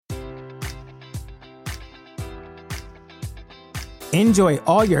Enjoy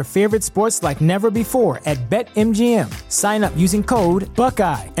all your favorite sports like never before at BetMGM. Sign up using code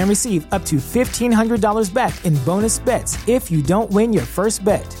Buckeye and receive up to $1,500 back in bonus bets if you don't win your first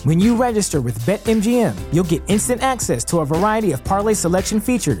bet. When you register with BetMGM, you'll get instant access to a variety of parlay selection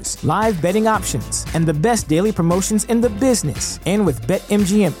features, live betting options, and the best daily promotions in the business. And with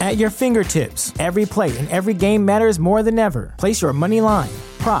BetMGM at your fingertips, every play and every game matters more than ever. Place your money line,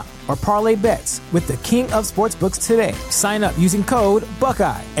 prop, or parlay bets with the king of sportsbooks today. Sign up using code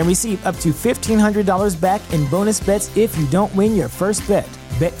Buckeye and receive up to $1,500 back in bonus bets if you don't win your first bet.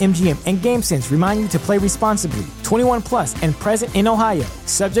 BetMGM and GameSense remind you to play responsibly. 21 plus and present in Ohio,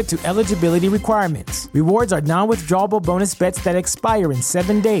 subject to eligibility requirements. Rewards are non-withdrawable bonus bets that expire in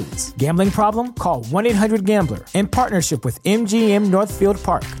 7 days. Gambling problem? Call 1-800-GAMBLER. In partnership with MGM Northfield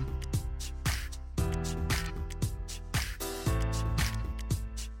Park.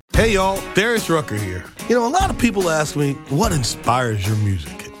 Hey y'all, Darius Rucker here. You know, a lot of people ask me, what inspires your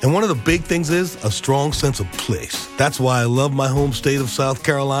music? And one of the big things is a strong sense of place. That's why I love my home state of South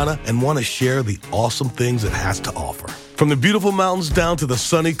Carolina and want to share the awesome things it has to offer. From the beautiful mountains down to the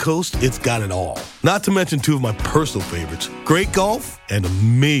sunny coast, it's got it all. Not to mention two of my personal favorites, great golf and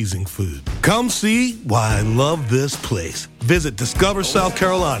amazing food. Come see why I love this place. Visit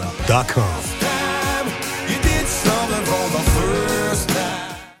discoversouthcarolina.com.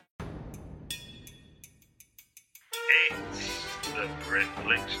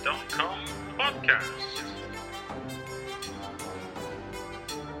 Grimmfest.com podcast.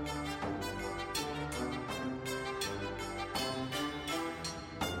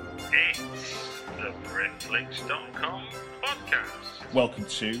 It's the Grimmfest.com podcast. Welcome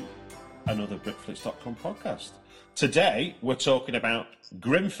to another Grimmfest.com podcast. Today we're talking about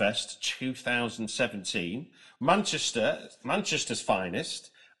Grimmfest 2017, Manchester's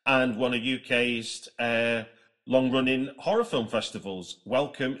finest, and one of UK's long-running horror film festivals.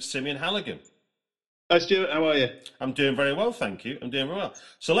 Welcome, Simeon Halligan. Hi, Stuart. How are you? I'm doing very well, thank you. I'm doing very well.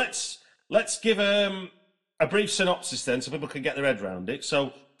 So let's give a brief synopsis then, so people can get their head around it.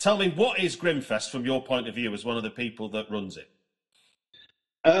 So tell me, what is Grimmfest from your point of view as one of the people that runs it?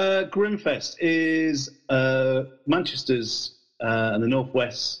 Grimmfest is Manchester's and the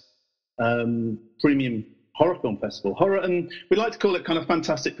Northwest's premium horror film festival. Horror, and we like to call it kind of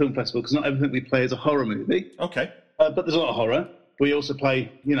fantastic film festival because not everything we play is a horror movie. Okay. But there's a lot of horror. We also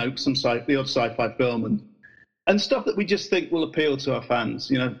play, the odd sci-fi film and stuff that we just think will appeal to our fans.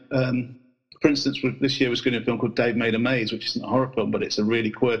 For instance, this year we're screening a film called Dave Made a Maze, which isn't a horror film, but it's a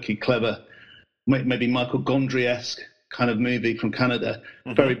really quirky, clever, maybe Michael Gondry-esque kind of movie from Canada.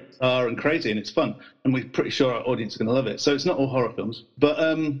 Mm-hmm. Very bizarre and crazy, and it's fun. And we're pretty sure our audience is going to love it. So it's not all horror films.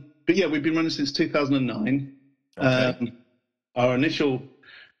 But yeah, we've been running since 2009. Okay. Our initial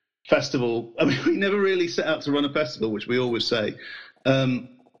festival, we never really set out to run a festival, which we always say.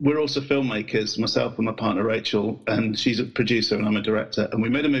 We're also filmmakers, myself and my partner Rachel, and she's a producer and I'm a director. And we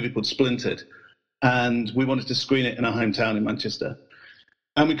made a movie called Splintered, and we wanted to screen it in our hometown in Manchester.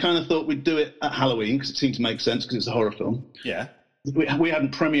 And we kind of thought we'd do it at Halloween because it seemed to make sense because it's a horror film. Yeah. We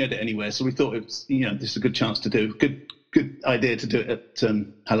hadn't premiered it anywhere, so we thought this is a good chance to do. Good idea to do it at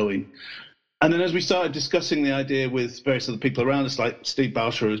Halloween. And then as we started discussing the idea with various other people around us, like Steve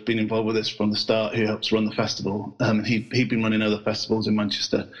Boucher, who's been involved with this from the start, who helps run the festival, he'd been running other festivals in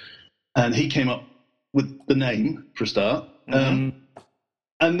Manchester, and he came up with the name for a start. Mm-hmm.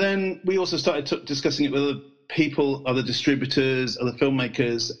 And then we also started discussing it with other people, other distributors, other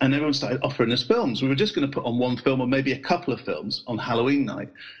filmmakers, and everyone started offering us films. We were just going to put on one film or maybe a couple of films on Halloween night.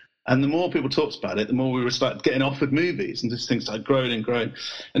 And the more people talked about it, the more we were started getting offered movies, and this thing started growing and growing.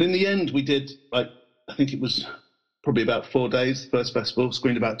 And in the end, we did, I think it was probably about 4 days, the first festival,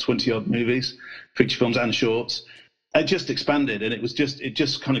 screened about 20-odd movies, feature films and shorts. It just expanded, and it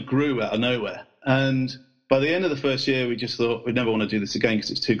just kind of grew out of nowhere. And by the end of the first year, we just thought we'd never want to do this again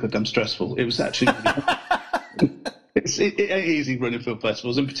because it's too goddamn stressful. It was actually it ain't easy running film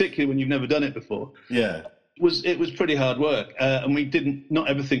festivals, and particularly when you've never done it before. Yeah. It was pretty hard work, and not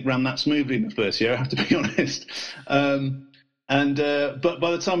everything ran that smoothly in the first year, I have to be honest. But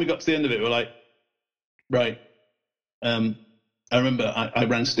by the time we got to the end of it, we were like, right. I remember I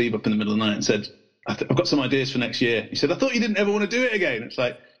rang Steve up in the middle of the night and said, I've got some ideas for next year. He said, I thought you didn't ever want to do it again. It's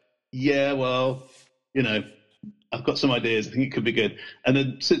like, yeah, well, I've got some ideas. I think it could be good. And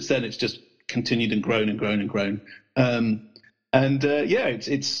then since then, it's just continued and grown and grown and grown.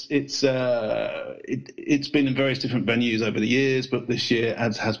 It's been in various different venues over the years, but this year,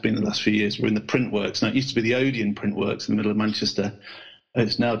 as has been the last few years, we're in the Printworks. Now, it used to be the Odeon Printworks in the middle of Manchester.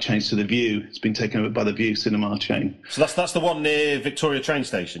 It's now changed to the View. It's been taken over by the View cinema chain. So that's the one near Victoria train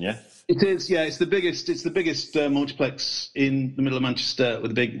station, yeah? It is, yeah. It's the biggest. It's the biggest multiplex in the middle of Manchester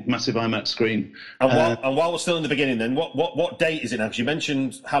with a big, massive IMAX screen. And while we're still in the beginning, then what date is it now? Because you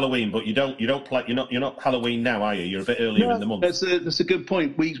mentioned Halloween, but you don't play. You're not Halloween now, are you? You're a bit earlier in the month. That's a good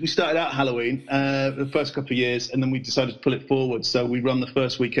point. We started out Halloween the first couple of years, and then we decided to pull it forward. So we run the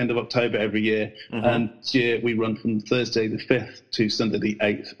first weekend of October every year, and this year we run from Thursday the 5th to Sunday the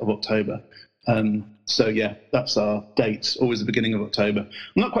 8th of October. So yeah, that's our date, always the beginning of October.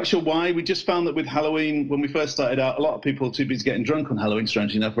 I'm not quite sure why. We just found that with Halloween, when we first started out, a lot of people were too busy getting drunk on Halloween,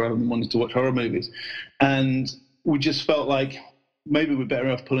 strangely enough, rather than wanting to watch horror movies. And we just felt like maybe we're better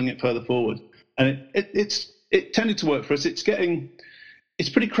off pulling it further forward. And it tended to work for us. It's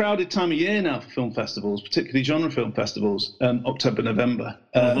a pretty crowded time of year now for film festivals, particularly genre film festivals, October, November.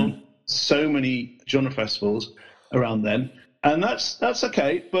 So many genre festivals around then. And that's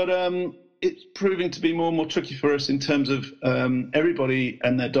okay, but it's proving to be more and more tricky for us in terms of everybody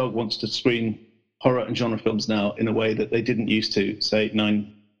and their dog wants to screen horror and genre films now in a way that they didn't used to, say,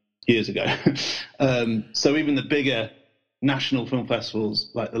 9 years ago. So even the bigger national film festivals,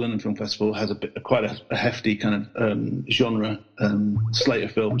 like the London Film Festival, has quite a hefty kind of genre slate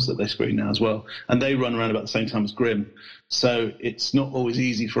of films that they screen now as well. And they run around about the same time as Grimm. So it's not always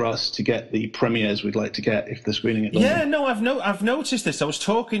easy for us to get the premieres we'd like to get if they're screening at London. Yeah, no, I've noticed this. I was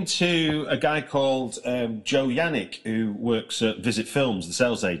talking to a guy called Joe Yannick, who works at Visit Films, the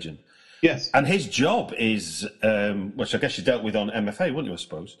sales agent. Yes. And his job is, which I guess you dealt with on MFA, wouldn't you, I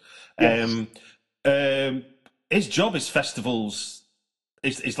suppose? Yes. His job is festivals.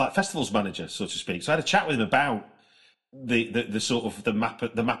 It's like festivals manager, so to speak. So I had a chat with him about the sort of the map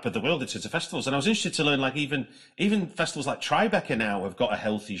of the world in terms of festivals, and I was interested to learn, like, even festivals like Tribeca now have got a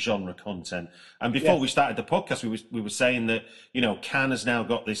healthy genre content. And before we started the podcast, we were saying that, you know, Cannes has now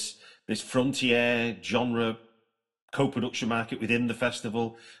got this frontier genre co-production market within the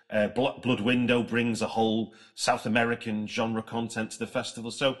festival. Blood Window brings a whole South American genre content to the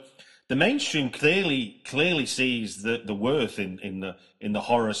festival. So the mainstream clearly sees the worth in the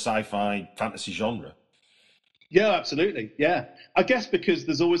horror, sci-fi, fantasy genre. Yeah, absolutely. Yeah, I guess because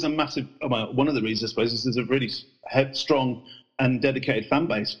there's always a massive. Well, one of the reasons, I suppose, is there's a really strong and dedicated fan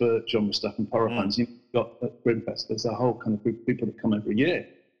base for genre stuff and horror fans. You've got at Grimmfest, there's a whole kind of group of people that come every year.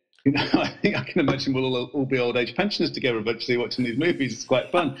 You know, I think I can imagine we'll all be old age pensioners together eventually watching these movies. It's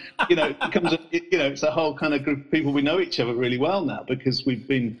quite fun. You know, it's a whole kind of group of people. We know each other really well now because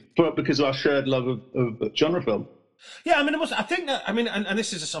because of our shared love of genre film. Yeah, I mean, I think that, I mean, and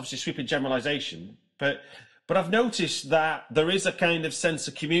this is obviously sweeping generalisation, but I've noticed that there is a kind of sense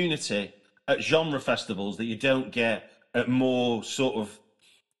of community at genre festivals that you don't get at more sort of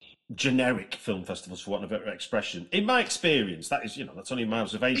generic film festivals, for want of a better expression. In my experience, that is, that's only my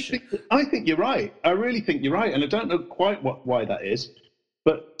observation. I think you're right. I really think you're right, and I don't know quite why that is,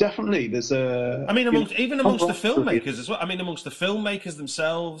 but definitely there's a. I mean, amongst the filmmakers as well. I mean, amongst the filmmakers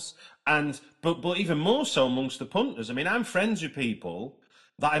themselves, but even more so amongst the punters. I mean, I'm friends with people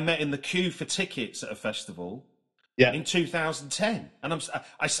that I met in the queue for tickets at a festival in 2010, and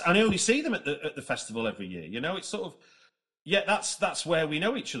I only see them at the festival every year. It's sort of. Yeah, that's where we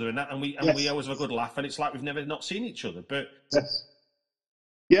know each other, and we always have a good laugh, and it's like we've never not seen each other. But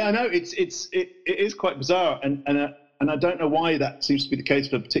yeah, I know it is quite bizarre, and I don't know why that seems to be the case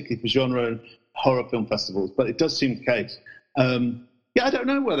particularly for genre and horror film festivals, but it does seem the case. Yeah, I don't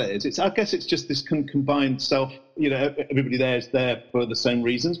know where that is. I guess it's just this combined self. Everybody there is there for the same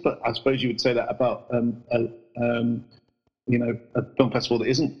reasons, but I suppose you would say that about a film festival that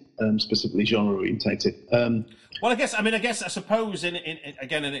isn't specifically genre orientated. Well, I suppose in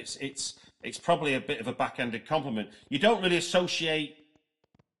again, and it's probably a bit of a backhanded compliment. You don't really associate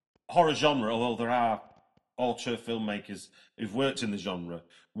horror genre, although there are auteur filmmakers who've worked in the genre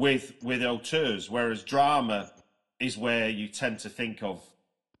with auteurs, whereas drama is where you tend to think of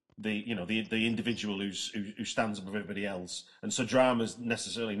the individual who stands above everybody else, and so drama's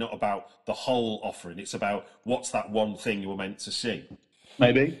necessarily not about the whole offering. It's about what's that one thing you were meant to see.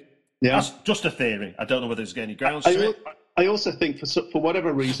 Maybe. Yeah, that's just a theory. I don't know whether there's any grounds to it. I also think for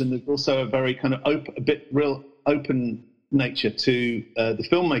whatever reason, there's also a very kind of real open nature to the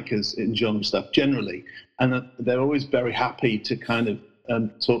filmmakers in genre stuff generally, and they're always very happy to kind of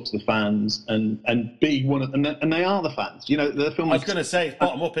talk to the fans and be one of them, and they are the fans. The filmmakers. I was going to say it's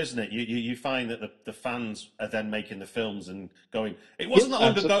bottom up, isn't it? You find that the fans are then making the films and going. It wasn't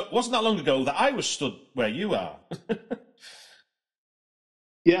that long ago that I was stood where you are.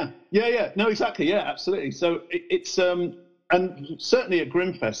 Yeah. No, exactly. Yeah, absolutely. So it's and certainly at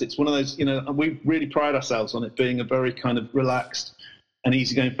Grimmfest, it's one of those. We really pride ourselves on it being a very kind of relaxed and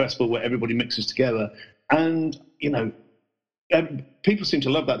easygoing festival where everybody mixes together. And people seem to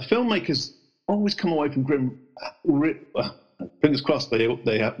love that. The filmmakers always come away from Grimm, fingers crossed they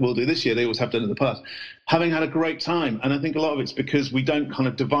will do this year, they always have done in the past, having had a great time. And I think a lot of it's because we don't kind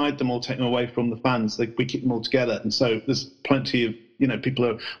of divide them or take them away from the fans. We keep them all together. And so there's plenty of, people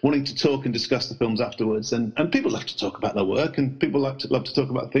are wanting to talk and discuss the films afterwards. And people love to talk about their work, and people love to talk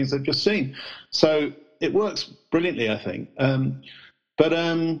about things they've just seen. So it works brilliantly, I think.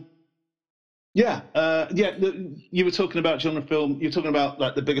 You were talking about genre film. You're talking about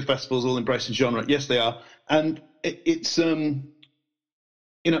like the bigger festivals all embracing genre. Yes, they are, and it's an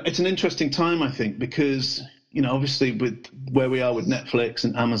interesting time, I think, because obviously with where we are with Netflix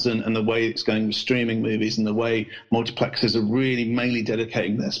and Amazon and the way it's going with streaming movies and the way multiplexes are really mainly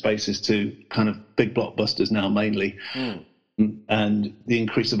dedicating their spaces to kind of big blockbusters now mainly. And the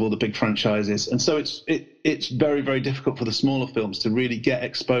increase of all the big franchises, and so it's very, very difficult for the smaller films to really get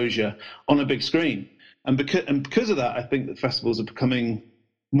exposure on a big screen, and because of that, I think that festivals are becoming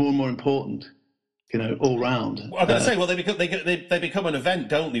more and more important, all round. Well, I'm going to say, they become an event,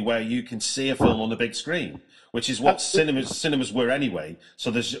 don't they, where you can see a film on the big screen, which is what cinemas were anyway.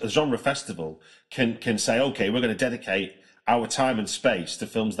 So the genre festival can say, okay, we're going to dedicate our time and space to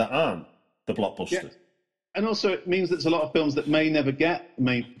films that aren't the blockbuster. Yeah. And also, it means that there's a lot of films that may never get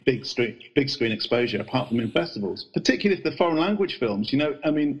big screen exposure, apart from in festivals. Particularly if they're foreign language films.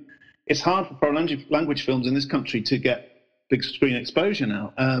 It's hard for foreign language films in this country to get big screen exposure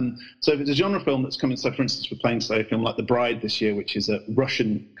now. So if it's a genre film that's coming, so for instance, we're playing, say, a film like The Bride this year, which is a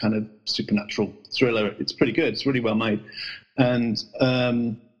Russian kind of supernatural thriller. It's pretty good. It's really well made, and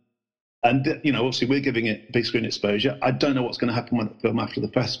obviously we're giving it big screen exposure. I don't know what's going to happen with the film after the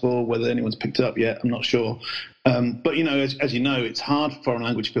festival, whether anyone's picked it up yet. I'm not sure. But, as you know, it's hard for foreign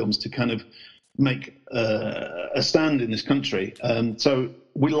language films to kind of make a stand in this country. So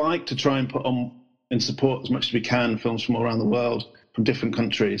we like to try and put on and support as much as we can films from all around the world, from different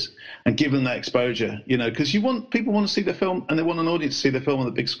countries, and give them that exposure, because people want to see the film, and they want an audience to see the film on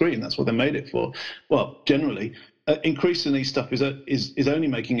the big screen. That's what they made it for. Well, generally. Increasingly, stuff is only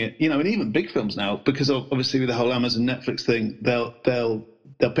making it, and even big films now, because obviously with the whole Amazon Netflix thing, they'll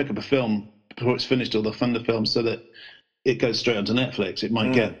pick up a film before it's finished, or they'll fund a film so that it goes straight onto Netflix. It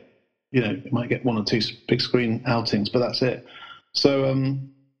might get one or two big screen outings, but that's it. So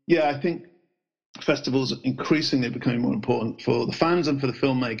I think festivals are increasingly becoming more important for the fans and for the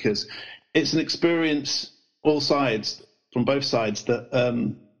filmmakers. It's an experience, all sides, from both sides,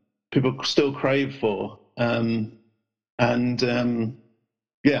 that people still crave for. Well,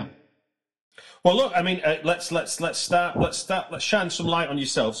 look, let's shine some light on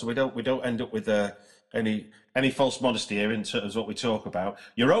yourself, so we don't end up with any false modesty here in terms of what we talk about.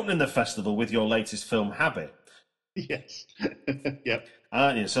 You're opening the festival with your latest film, Habit. Yes. Yep.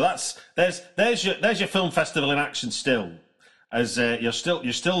 Aren't you? So there's your film festival in action still, as you're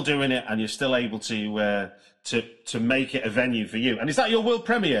still doing it, and you're still able to make it a venue for you. And is that your world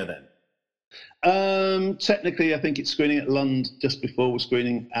premiere then? Technically, I think it's screening at Lund just before we're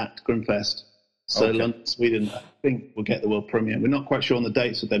screening at Grimmfest. So okay. London, Sweden, I think we'll get the world premiere. We're not quite sure on the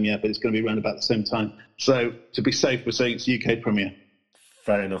dates with them yet, but it's going to be around about the same time. So to be safe, we're saying it's UK premiere.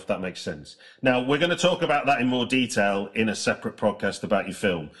 Fair enough, that makes sense. Now, we're going to talk about that in more detail in a separate podcast about your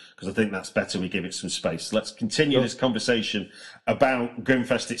film, because I think that's better we give it some space. Let's continue this conversation about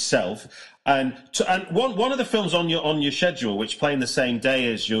Grimmfest itself. And one of the films on your schedule, which play in the same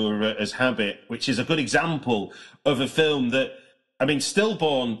day as Habit, which is a good example of a film that,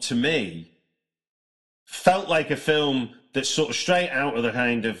 Stillborn, to me, felt like a film that's sort of straight out of the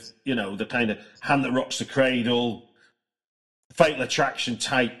kind of Hand That Rocks the Cradle, Fatal Attraction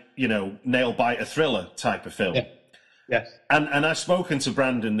type, nail-biter thriller type of film. Yeah. Yes. And I've spoken to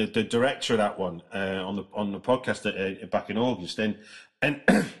Brandon, the director of that one, on the podcast back in August, and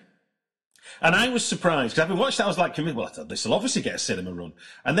I was surprised, because having watched that, I was like, well, this will obviously get a cinema run.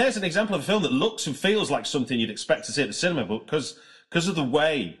 And there's an example of a film that looks and feels like something you'd expect to see at the cinema, but because of the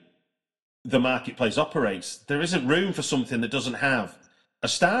way the marketplace operates, there isn't room for something that doesn't have a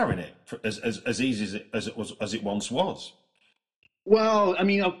star in it as easy as it once was. Well,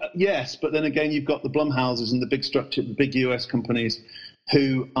 yes, but then again, you've got the Blumhouses and the big US companies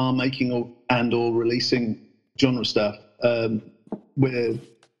who are making or releasing genre stuff with,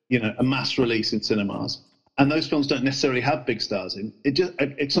 a mass release in cinemas. And those films don't necessarily have big stars in.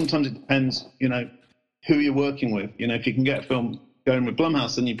 Sometimes it depends, who you're working with. If you can get a film going with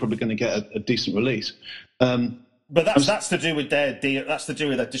Blumhouse, then you're probably going to get a decent release. But that's to do with their deal. That's to do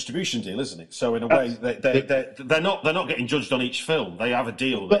with their distribution deal, isn't it? So in a way, they're not getting judged on each film. They have a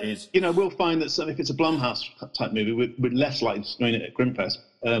deal that is. We'll find that if it's a Blumhouse type movie, we're less likely to screen it at Grimmfest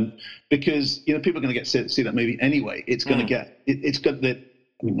because people are going to get to see that movie anyway. It's going to get it's got the.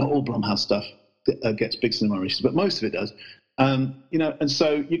 I mean, not all Blumhouse stuff gets big cinema releases, but most of it does. And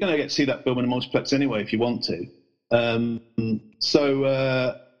so you're going to get to see that film in a multiplex anyway if you want to.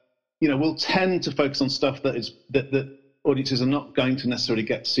 We'll tend to focus on stuff that audiences are not going to necessarily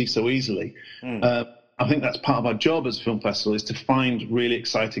get to see so easily. I think that's part of our job as a film festival is to find really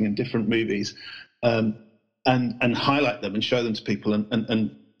exciting and different movies and highlight them and show them to people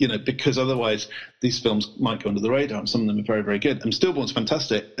and because otherwise these films might go under the radar and some of them are very, very good. And Stillborn's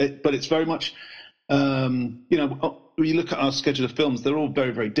fantastic, but it's very much, when you look at our schedule of films, they're all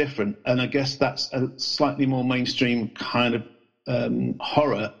very, very different. And I guess that's a slightly more mainstream kind of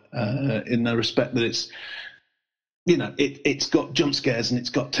horror in the respect that it's, it's got jump scares and it's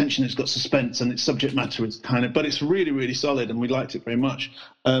got tension, it's got suspense, and its subject matter is but it's really, really solid, and we liked it very much.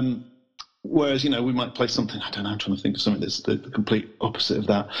 Whereas, we might play something, I don't know, I'm trying to think of something that's the complete opposite of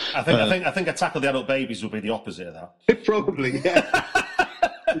that. I think Attack of the Adult Babies would be the opposite of that. Probably, yeah.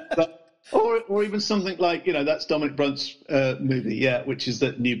 Or even something like, that's Dominic Brunt's movie, which is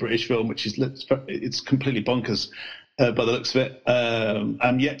that new British film, which is it's completely bonkers by the looks of it.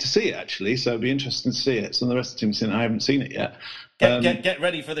 I'm yet to see it, actually, so it'd be interesting to see it. Some of the rest of the team have seen it. I haven't seen it yet. Get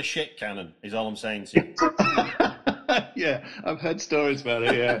ready for the shit cannon, is all I'm saying to you. Yeah, I've heard stories about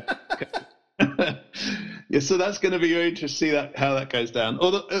it, yeah. Yeah, so that's going to be very interesting to see how that goes down.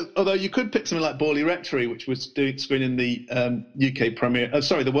 Although you could pick something like Borley Rectory, which was screening the UK premiere,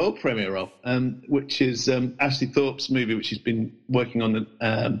 the world premiere of, which is Ashley Thorpe's movie, which she's been working on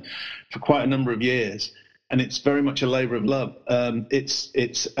for quite a number of years, and it's very much a labour of love.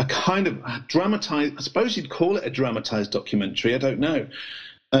 It's a kind of dramatised, I suppose you'd call it a dramatised documentary, I don't know,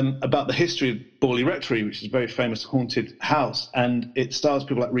 about the history of Borley Rectory, which is a very famous haunted house, and it stars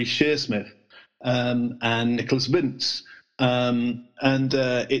people like Reece Shearsmith and Nicholas Vince, and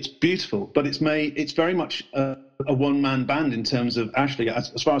it's beautiful, but it's very much a one-man band in terms of Ashley.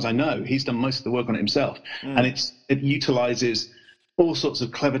 As far as I know, he's done most of the work on it himself, and it utilises all sorts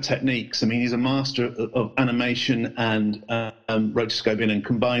of clever techniques. I mean, he's a master of animation and rotoscoping and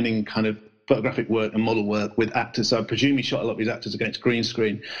combining kind of photographic work and model work with actors. So I presume he shot a lot of his actors against green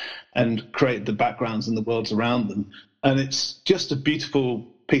screen and created the backgrounds and the worlds around them. And it's just a beautiful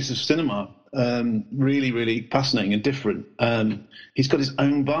piece of cinema, really, really fascinating and different. He's got his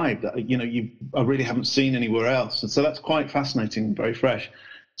own vibe that, I really haven't seen anywhere else. And so that's quite fascinating and very fresh.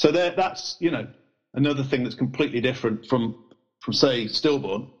 So that's, another thing that's completely different from say,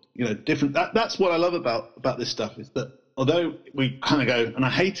 Stillborn, different. That's what I love about this stuff is that although we kind of go, and I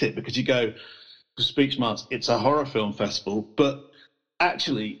hate it because you go, for speech marks, it's a horror film festival, but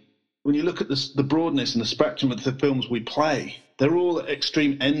actually, when you look at the broadness and the spectrum of the films we play, they're all at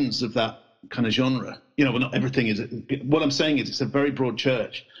extreme ends of that kind of genre. Well, not everything is. What I'm saying is it's a very broad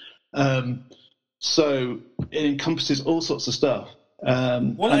church. So it encompasses all sorts of stuff.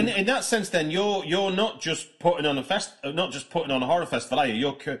 In that sense, then you're not just putting on a horror festival, are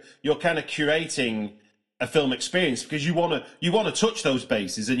you? You're kind of curating a film experience because you want to touch those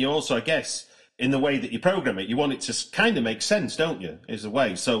bases, and you also, I guess, in the way that you program it, you want it to kind of make sense, don't you? Is a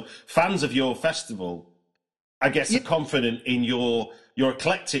way. So fans of your festival, I guess, are confident in the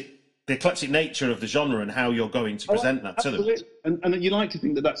eclectic nature of the genre and how you're going to present that to them. And you like to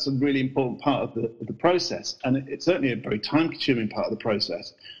think that that's a really important part of the process, and it's certainly a very time-consuming part of the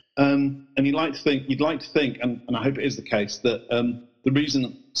process. And you'd like to think, and I hope it is the case, that the reason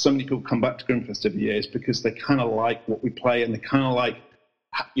that so many people come back to Grimmfest every year is because they kind of like what we play, and they kind of like,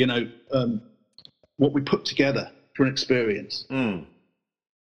 what we put together for an experience.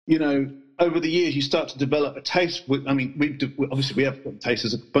 Over the years, you start to develop a taste. We have tastes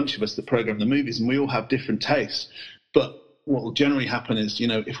as a bunch of us that program the movies, and we all have different tastes. But what will generally happen is,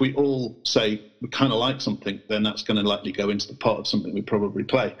 if we all say we kind of like something, then that's going to likely go into the pot of something we probably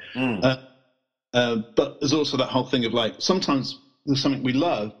play. But there's also that whole thing of like, sometimes there's something we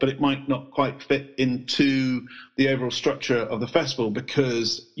love, but it might not quite fit into the overall structure of the festival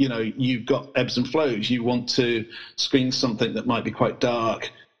because, you've got ebbs and flows. You want to screen something that might be quite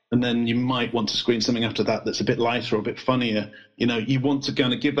dark, and then you might want to screen something after that that's a bit lighter or a bit funnier. You want to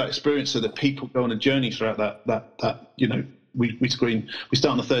kind of give that experience so that people go on a journey throughout that we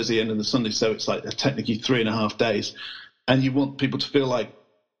start on the Thursday, end on the Sunday, so it's like technically 3.5 days. And you want people to feel like,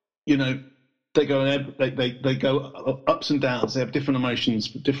 they go ups and downs. They have different emotions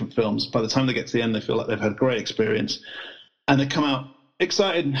for different films. By the time they get to the end, they feel like they've had a great experience. And they come out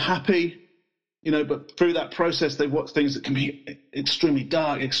excited and happy, but through that process, they've watched things that can be extremely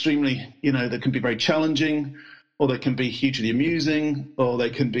dark, extremely, that can be very challenging, or they can be hugely amusing, or they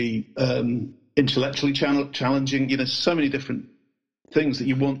can be intellectually challenging. So many different things that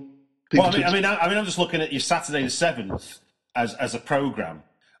you want people to. I'm just looking at your Saturday the 7th as a program,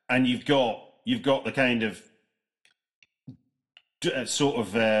 and you've got the kind of sort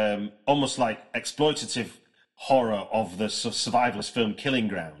of almost like exploitative horror of the survivalist film Killing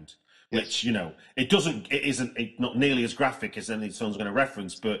Ground. Which, it isn't not nearly as graphic as any someone's going to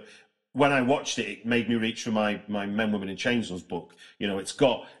reference, but when I watched it, it made me reach for my Men, Women and Chainsaws book. It's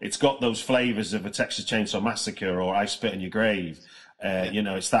got those flavours of a Texas Chainsaw Massacre or I Spit on Your Grave.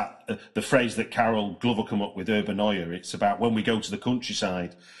 It's that the phrase that Carol Glover come up with, Urbanoia. It's about when we go to the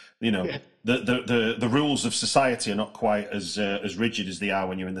countryside, the rules of society are not quite as rigid as they are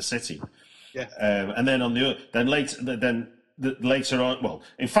when you're in the city. Yeah. And then later on, well,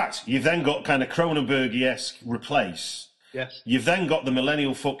 in fact, you've then got kind of Cronenberg-esque Replace. Yes. You've then got the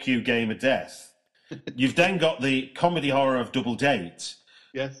millennial fuck you Game of Death. You've then got the comedy horror of Double Date.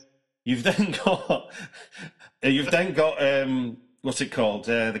 Yes. You've then got what's it called?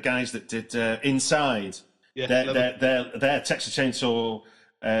 The guys that did Inside. Yeah. Their Texas Chainsaw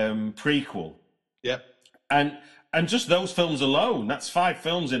prequel. Yep. And just those films alone, that's 5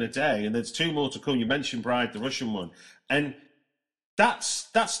 films in a day, and there's 2 more to come. You mentioned Bride, the Russian one, and that's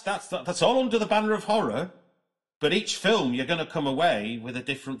all under the banner of horror. But each film, you're going to come away with a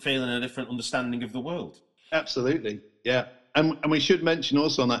different feeling and a different understanding of the world. Absolutely, yeah. And we should mention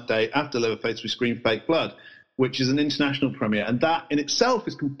also on that day, after Leatherface, we screened Fake Blood, which is an international premiere, and that in itself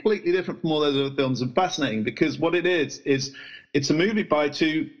is completely different from all those other films and fascinating because what it is it's a movie by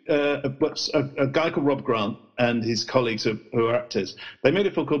a guy called Rob Grant and his colleagues who are actors. They made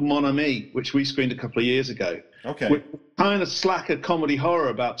a film called Mon Ami, which we screened a couple of years ago. Okay. With kind of slacker comedy horror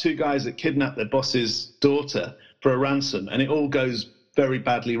about 2 guys that kidnap their boss's daughter for a ransom, and it all goes very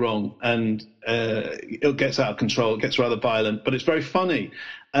badly wrong, and it gets out of control. It gets rather violent, but it's very funny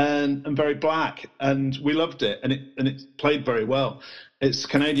and very black, and we loved it, and it played very well. It's a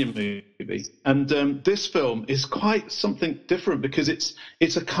Canadian movie, and this film is quite something different because it's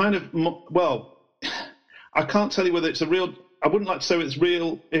a kind of I can't tell you whether it's a real. I wouldn't like to say it's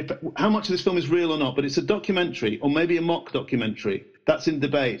real. How much of this film is real or not, but it's a documentary or maybe a mock documentary that's in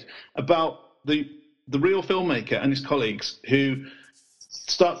debate about the real filmmaker and his colleagues who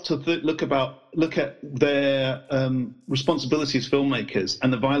start to look at their responsibility as filmmakers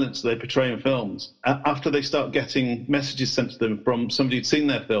and the violence they portray in films after they start getting messages sent to them from somebody who'd seen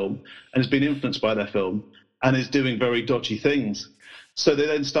their film and has been influenced by their film and is doing very dodgy things. So they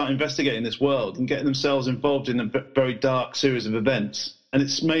then start investigating this world and getting themselves involved in a very dark series of events. And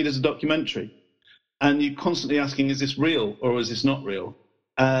it's made as a documentary. And you're constantly asking, is this real or is this not real?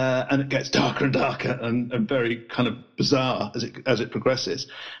 And it gets darker and darker and very kind of bizarre as it progresses.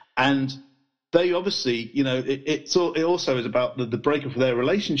 And they obviously, it also is about the breakup of their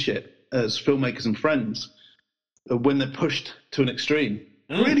relationship as filmmakers and friends when they're pushed to an extreme.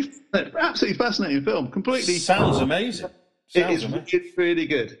 Really, absolutely fascinating film. Completely sounds amazing. It's really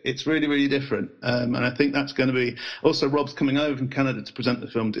good. It's really, really different. And I think that's going to be... Also, Rob's coming over from Canada to present the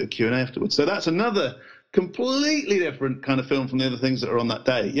film, to a Q&A afterwards. So that's another completely different kind of film from the other things that are on that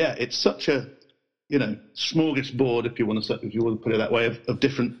day. Yeah, it's such a, smorgasbord, if you want to put it that way, of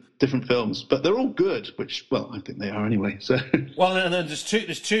different films. But they're all good, which, well, I think they are anyway. So. Well, and then there's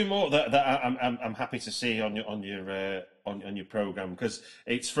two more that I'm happy to see on your program because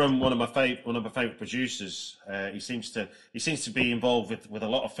it's from one of my favorite producers. He seems to be involved with a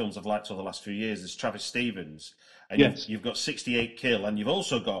lot of films I've liked over the last few years. It's Travis Stevens, and yes. you've got 68 Kill, and you've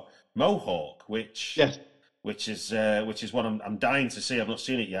also got Mohawk, which is one I'm dying to see. I've not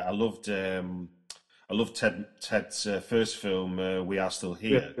seen it yet. I loved Ted's first film, We Are Still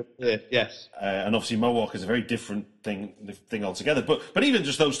Here. Yes. And obviously Mohawk is a very different thing altogether. But even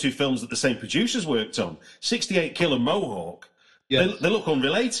just those 2 films that the same producers worked on, 68 Kill and Mohawk, yes. they look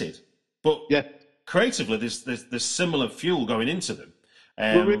unrelated. But creatively, there's similar fuel going into them.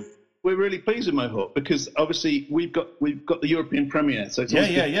 We're really pleased with Mohawk because obviously we've got the European premiere. So it's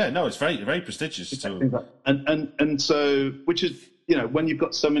No, it's very, very prestigious. And so, which is, when you've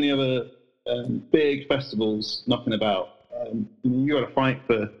got so many other big festivals knocking about, you got to fight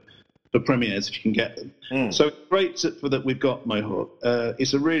for premieres if you can get them. So it's great that we've got Mohawk.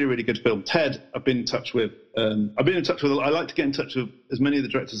 It's a really, really good film. Ted, I've been in touch with. I like to get in touch with as many of the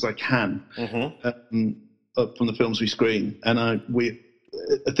directors as I can from the films we screen. And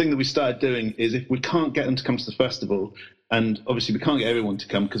a thing that we started doing is if we can't get them to come to the festival, And obviously, we can't get everyone to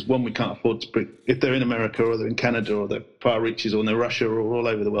come because, one, we can't afford to bring, if they're in America or they're in Canada or they're far reaches or they're Russia or all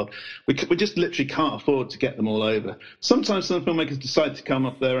over the world, we just literally can't afford to get them all over. Sometimes some filmmakers decide to come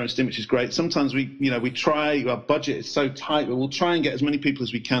up their own steam, which is great. Sometimes we try, our budget is so tight, but we'll try and get as many people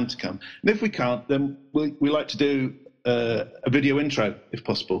as we can to come. And if we can't, then we like to do a video intro, if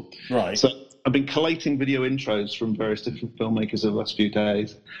possible. Right. So I've been collating video intros from various different filmmakers over the last few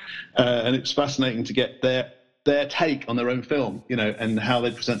days, and it's fascinating to get their take on their own film, and how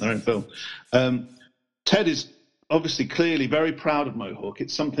they present their own film. Ted is obviously clearly very proud of Mohawk.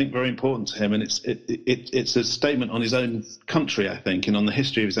 It's something very important to him, and it's a statement on his own country, I think, and on the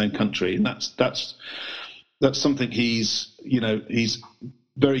history of his own country, and that's something he's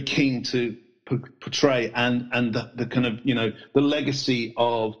very keen to portray, and the kind of the legacy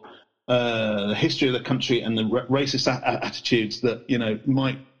of the history of the country and the racist attitudes that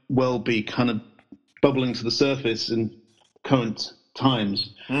might well be kind of bubbling to the surface in current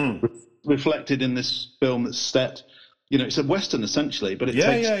times, reflected in this film that's set. It's a Western essentially, but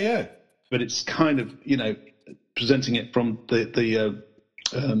but it's kind of presenting it from the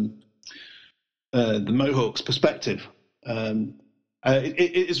Mohawks' perspective.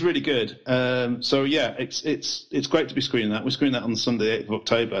 It is really good. So yeah, it's great to be screening that. We're screening that on Sunday, 8th of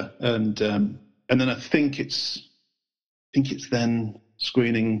October, and then I think it's then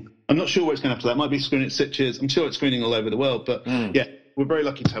screening. I'm not sure where it's going after that. It might be screening at Sitges. I'm sure it's screening all over the world, but yeah, we're very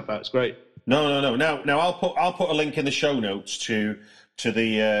lucky to have that. It's great. No. Now I'll put a link in the show notes to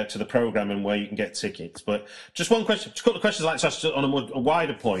the program and where you can get tickets. But just one question, just a couple of questions I'd like to ask on a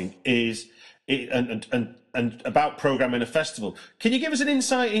wider point is and about programming a festival. Can you give us an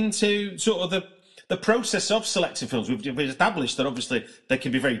insight into sort of the process of selecting films? We've established that obviously they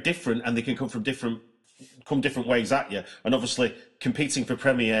can be very different and they can come from different ways at you, and obviously competing for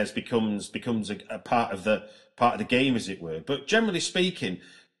premieres becomes a part of the game, as it were. But generally speaking,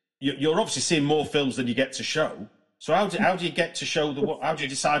 you're obviously seeing more films than you get to show. So how do you get to show how do you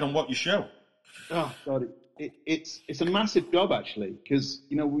decide on what you show? Oh God, it's a massive job actually, because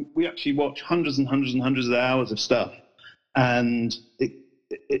we actually watch hundreds and hundreds and hundreds of hours of stuff, and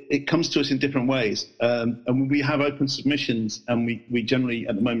it comes to us in different ways. And we have open submissions, and we generally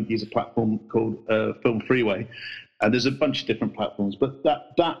at the moment use a platform called Film Freeway. There's a bunch of different platforms, but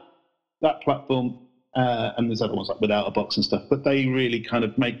that platform and there's other ones like Without a Box and stuff, but they really kind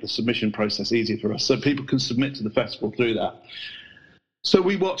of make the submission process easier for us, so people can submit to the festival through that. So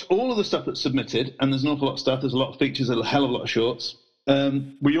we watch all of the stuff that's submitted, and there's an awful lot of stuff. There's a lot of features, a hell of a lot of shorts.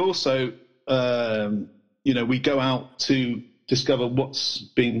 We also, we go out to discover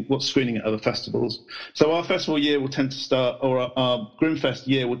what's screening at other festivals. So our festival year will tend to start, or our Grimmfest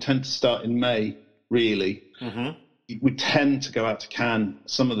year will tend to start in May, really. Mm-hmm. We tend to go out to Cannes.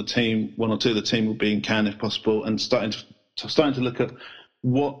 Some of the team, one or two of the team will be in Cannes if possible, and starting to look at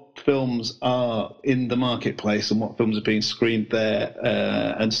what films are in the marketplace and what films are being screened there,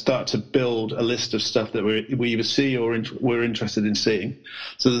 and start to build a list of stuff that we either see or we're interested in seeing.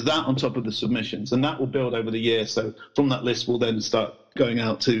 So there's that on top of the submissions, and that will build over the year. So from that list, we'll then start going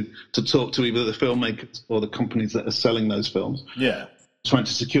out to talk to either the filmmakers or the companies that are selling those films. Yeah, trying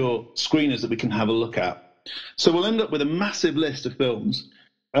to secure screeners that we can have a look at. So we'll end up with a massive list of films,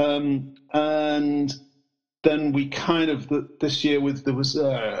 and then we kind of, this year there was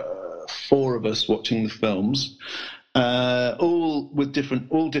 4 of us watching the films, all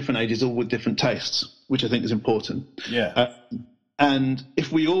different ages, all with different tastes, which I think is important. Yeah. And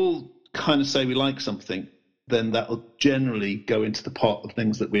if we all kind of say we like something, then that will generally go into the pot of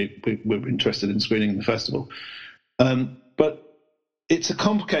things that we're interested in screening in the festival. But it's a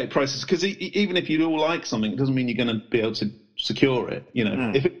complicated process, because even if you all like something, it doesn't mean you're going to be able to secure it.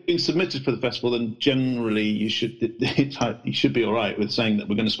 If it's been submitted for the festival, then generally you should be all right with saying that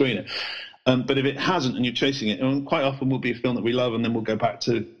we're going to screen it. But if it hasn't and you're chasing it, and quite often will be a film that we love, and then we'll go back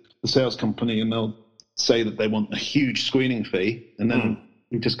to the sales company and they'll say that they want a huge screening fee, and then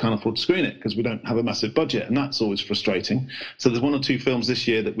we just can't afford to screen it because we don't have a massive budget, and that's always frustrating. So there's 1 or 2 films this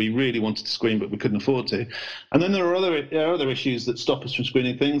year that we really wanted to screen but we couldn't afford to. And then there are other issues that stop us from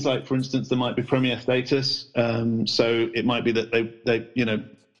screening things, like, for instance, there might be premiere status. So it might be that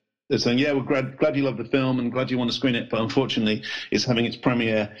they're saying, yeah, we're glad you love the film and glad you want to screen it, but unfortunately it's having its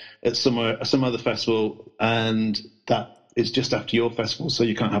premiere at some other festival, and that is just after your festival, so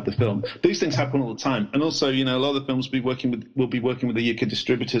you can't have the film. These things happen all the time. And also, a lot of the films will be working with the UK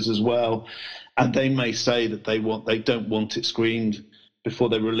distributors as well, and they may say that they don't want it screened before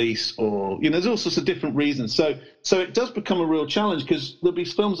they release, or there's all sorts of different reasons. So it does become a real challenge, because there'll be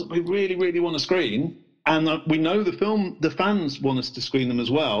films that we really, really want to screen, and we know the fans want us to screen them as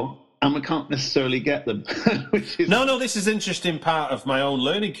well, and we can't necessarily get them. Which is... No, this is an interesting part of my own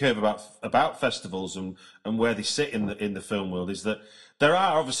learning curve about festivals and where they sit in the film world, is that there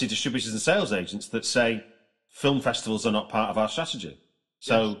are obviously distributors and sales agents that say film festivals are not part of our strategy.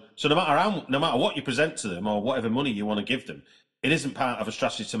 So no matter what you present to them or whatever money you want to give them, it isn't part of a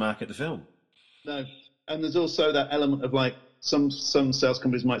strategy to market the film. No, and there's also that element of like some sales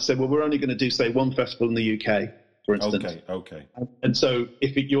companies might say, well, we're only going to do, say, one festival in the UK, for instance. Okay. And so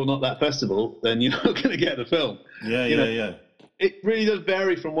if you're not that festival, then you're not going to get the film. Yeah. It really does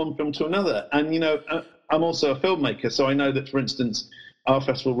vary from one film to another. And, I'm also a filmmaker, so I know that, for instance, our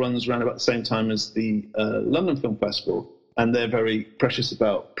festival runs around about the same time as the London Film Festival, and they're very precious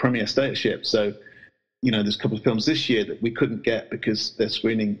about premiere statusship. So, there's a couple of films this year that we couldn't get because they're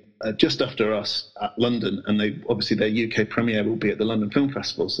screening just after us at London, and obviously their UK premiere will be at the London Film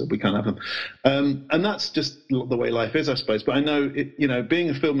Festival, so we can't have them. And that's just the way life is, I suppose. But I know, being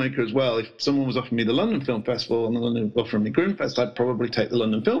a filmmaker as well, if someone was offering me the London Film Festival and London offering me Grimmfest, I'd probably take the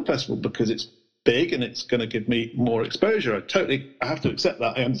London Film Festival because it's big and it's going to give me more exposure. I have to accept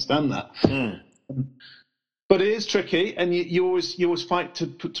that. I understand that. But it is tricky, and you always fight to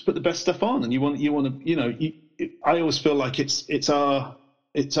put the best stuff on, and you want to. I always feel like it's our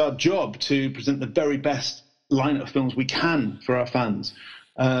job to present the very best lineup of films we can for our fans,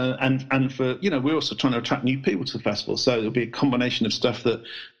 and for we're also trying to attract new people to the festival. So there'll be a combination of stuff that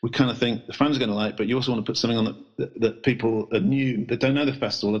we kind of think the fans are going to like, but you also want to put something on that people are new that don't know the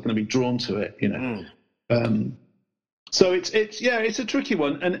festival are going to be drawn to it. So it's a tricky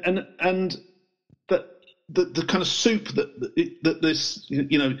one, and the kind of soup that this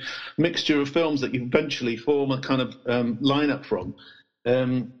mixture of films that you eventually form a kind of lineup from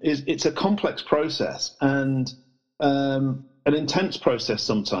it's a complex process and an intense process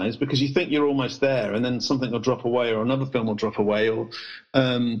sometimes, because you think you're almost there and then something will drop away or another film will drop away or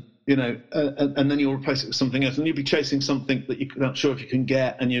and then you'll replace it with something else, and you'll be chasing something that you're not sure if you can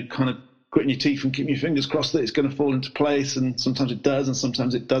get, and you're kind of gritting your teeth and keeping your fingers crossed that it's going to fall into place, and sometimes it does and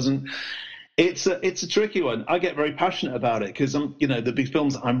sometimes it doesn't. It's a tricky one. I get very passionate about it because there'll be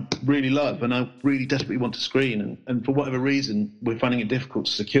films that I really love and I really desperately want to screen, and for whatever reason we're finding it difficult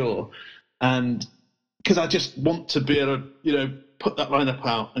to secure, and because I just want to be able to put that lineup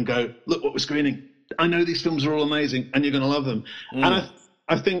out and go, look what we're screening. I know these films are all amazing and you're going to love them. And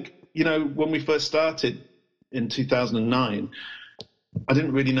I think when we first started in 2009, I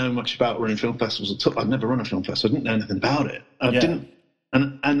didn't really know much about running film festivals at all. I'd never run a film festival. I didn't know anything about it.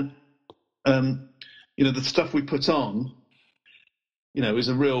 The stuff we put on, is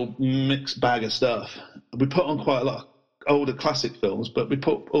a real mixed bag of stuff. We put on quite a lot of older classic films, but we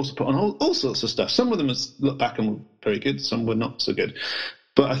also put on all sorts of stuff. Some of them look back and were very good, some were not so good.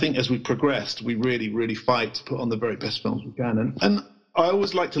 But I think as we progressed, we really, really fight to put on the very best films we can. And I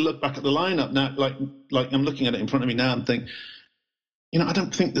always like to look back at the lineup now, like I'm looking at it in front of me now and think, I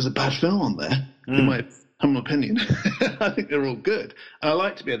don't think there's a bad film on there, in my humble opinion. I think they're all good. And I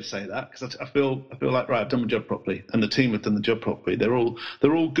like to be able to say that because I feel like, right, I've done my job properly and the team have done the job properly. They're all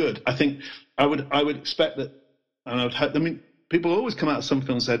good. I think I would expect that, and I would hope, people always come out of some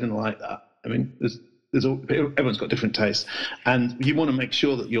films and say, I didn't like that. Everyone's got different tastes, and you want to make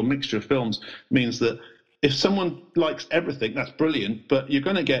sure that your mixture of films means that if someone likes everything, that's brilliant, but you're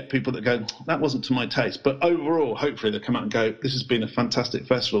going to get people that go, that wasn't to my taste. But overall, hopefully they'll come out and go, this has been a fantastic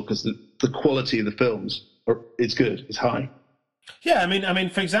festival because the quality of the films is good, it's high. Yeah, I mean,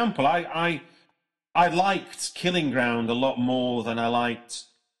 for example, I liked Killing Ground a lot more than I liked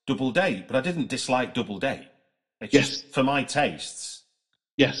Double Date, but I didn't dislike Double Date. It's just for my tastes.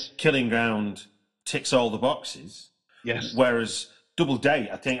 Yes. Killing Ground ticks all the boxes. Yes. Whereas Double Date,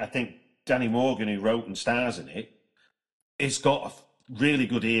 I think Danny Morgan, who wrote and stars in it, has got a really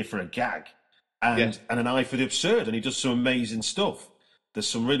good ear for a gag and an eye for the absurd, and he does some amazing stuff. There's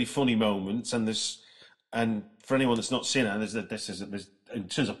some really funny moments, and for anyone that's not seen it, there's in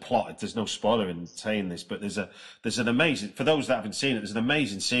terms of plot, there's no spoiler in saying this, but there's an amazing, for those that haven't seen it, there's an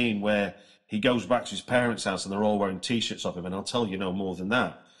amazing scene where he goes back to his parents' house and they're all wearing T-shirts of him, and I'll tell you no more than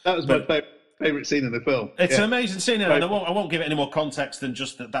that. That was my favourite scene in the film. It's an amazing scene, and I won't give it any more context than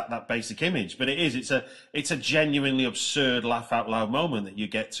just that basic image, but it's a genuinely absurd, laugh out loud moment that you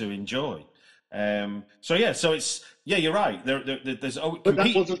get to enjoy. So you're right. There's but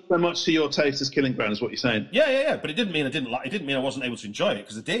that wasn't so much to your taste as Killing Ground, is what you're saying. Yeah. But it didn't mean I didn't like. It didn't mean I wasn't able to enjoy it,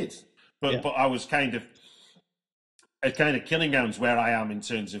 because I did. But I was kind of Killing Ground's where I am in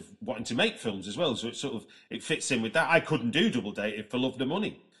terms of wanting to make films as well. So it fits in with that. I couldn't do Double Date for love nor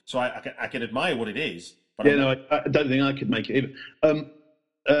money. So I can admire what it is. But I don't think I could make it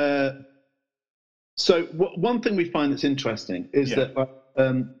either. So one thing we find that's interesting is that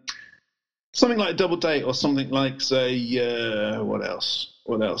Something like Double Date, or something like, say, what else?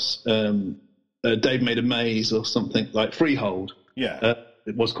 Dave Made a Maze, or something like Freehold. Yeah.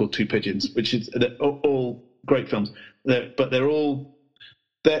 It was called Two Pigeons, which is all great films. But they're all,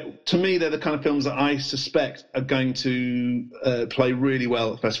 to me, they're the kind of films that I suspect are going to play really well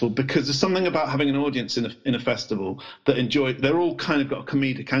at the festival, because there's something about having an audience in a festival that enjoy. They're all kind of got a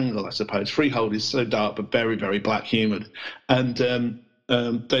comedic angle, I suppose. Freehold is so dark but very, very black humoured, and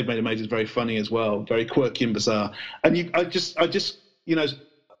Dave Made a Maze is very funny as well, very quirky and bizarre. And I just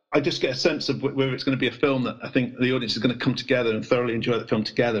get a sense of whether it's going to be a film that I think the audience is going to come together and thoroughly enjoy that film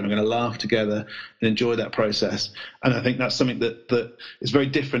together, and going to laugh together and enjoy that process. And I think that's something that is very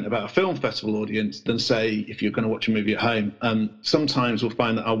different about a film festival audience than, say, if you're going to watch a movie at home. Sometimes we'll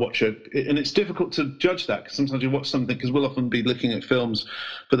find that I'll watch and it's difficult to judge that, because sometimes you watch something, because we'll often be looking at films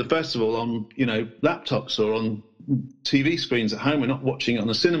for the festival on, laptops or on TV screens at home. We're not watching it on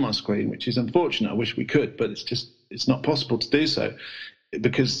a cinema screen, which is unfortunate. I wish we could, but it's not possible to do so,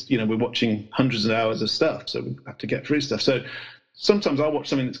 because we're watching hundreds of hours of stuff, so we have to get through stuff. So sometimes I'll watch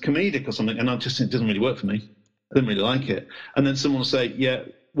something that's comedic or something, and it doesn't really work for me. I didn't really like it. And then someone will say, yeah,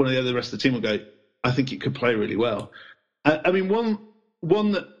 one of the rest of the team will go, I think it could play really well. I mean, one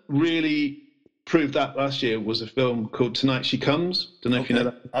that really proved that last year was a film called Tonight She Comes. Don't know if you know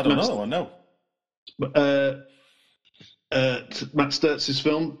that. I don't know. I know. Matt Sturtz's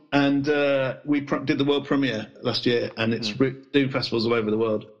film, and we did the world premiere last year, and it's doing festivals all over the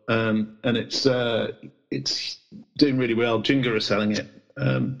world, and it's doing really well. Jinga are selling it,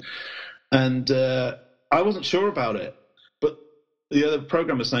 and I wasn't sure about it, but the other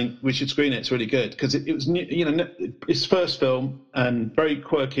programmer was saying we should screen it. It's really good, because it was his first film, and very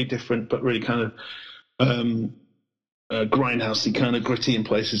quirky, different, but really kind of grindhousey, kind of gritty in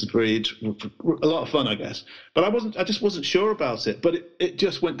places, a lot of fun, I guess. But I just wasn't sure about it. But it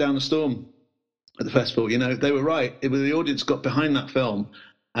just went down the storm at the festival. They were right. The audience got behind that film,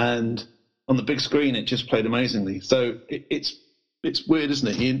 and on the big screen, it just played amazingly. So it's weird, isn't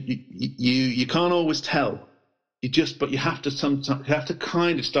it? You can't always tell. But you have to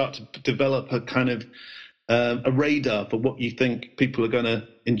kind of start to develop a kind of a radar for what you think people are going to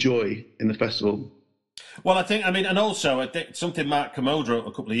enjoy in the festival. Well, I think something Mark Commode wrote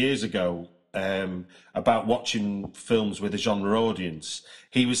a couple of years ago about watching films with a genre audience.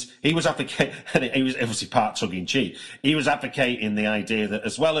 He was advocating, and he was obviously part tongue in cheek. He was advocating the idea that,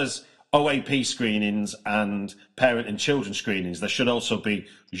 as well as OAP screenings and parent and children screenings, there should also be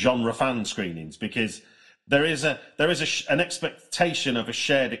genre fan screenings, because there is an expectation of a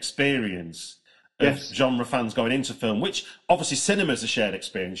shared experience. Yes. Of genre fans going into film, which obviously cinema is a shared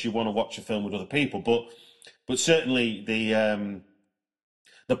experience. You want to watch a film with other people, but certainly the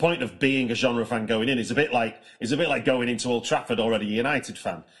point of being a genre fan going in is a bit like going into Old Trafford already a United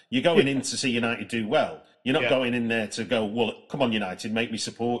fan. You're going in to see United do well. You're not going in there to go, well, come on, United, make me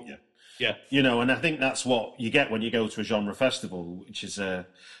support you. Yeah. And I think that's what you get when you go to a genre festival, which is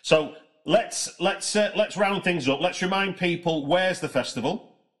so. Let's round things up. Let's remind people, where's the festival?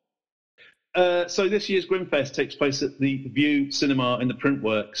 So this year's Grimmfest takes place at the View Cinema in the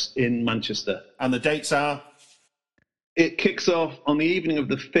Printworks in Manchester. And the dates are? It kicks off on the evening of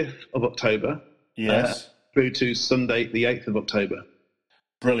the 5th of October. Yes. Through to Sunday, the 8th of October.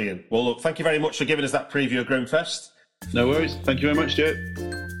 Brilliant. Well, look, thank you very much for giving us that preview of Grimmfest. No worries. Thank you very much, Joe.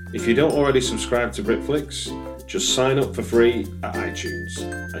 If you don't already subscribe to Britflix, just sign up for free at iTunes,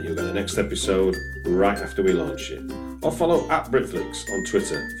 and you'll get the next episode right after we launch it. Or follow @Britflix on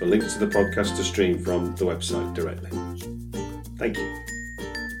Twitter for links to the podcast to stream from the website directly. Thank you.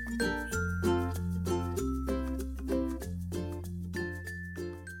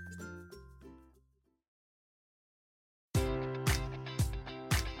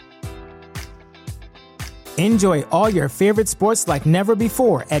 Enjoy all your favorite sports like never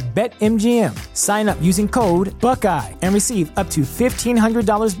before at BetMGM. Sign up using code Buckeye and receive up to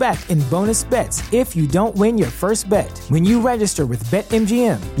 $1,500 back in bonus bets if you don't win your first bet. When you register with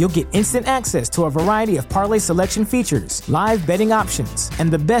BetMGM, you'll get instant access to a variety of parlay selection features, live betting options,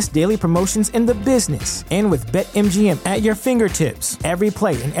 and the best daily promotions in the business. And with BetMGM at your fingertips, every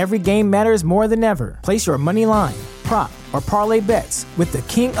play and every game matters more than ever. Place your money line, prop, or parlay bets with the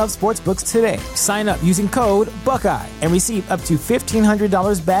king of sportsbooks today. Sign up using code Buckeye and receive up to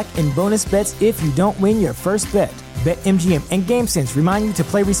 $1,500 back in bonus bets if you don't win your first bet. BetMGM and GameSense remind you to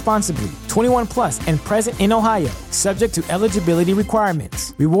play responsibly. 21 plus and present in Ohio, subject to eligibility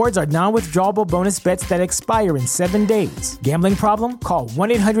requirements. Rewards are non-withdrawable bonus bets that expire in 7 days. Gambling problem? Call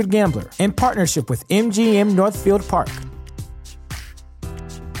 1-800-GAMBLER. In partnership with MGM Northfield Park.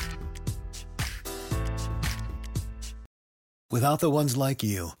 Without the ones like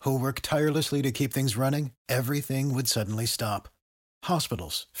you, who work tirelessly to keep things running, everything would suddenly stop.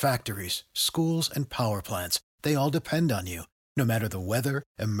 Hospitals, factories, schools, and power plants, they all depend on you. No matter the weather,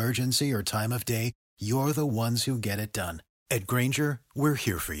 emergency, or time of day, you're the ones who get it done. At Grainger, we're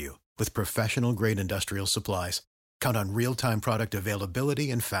here for you with professional-grade industrial supplies. Count on real-time product availability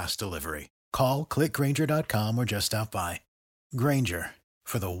and fast delivery. Call, click Grainger.com, or just stop by. Grainger,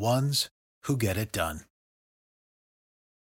 for the ones who get it done.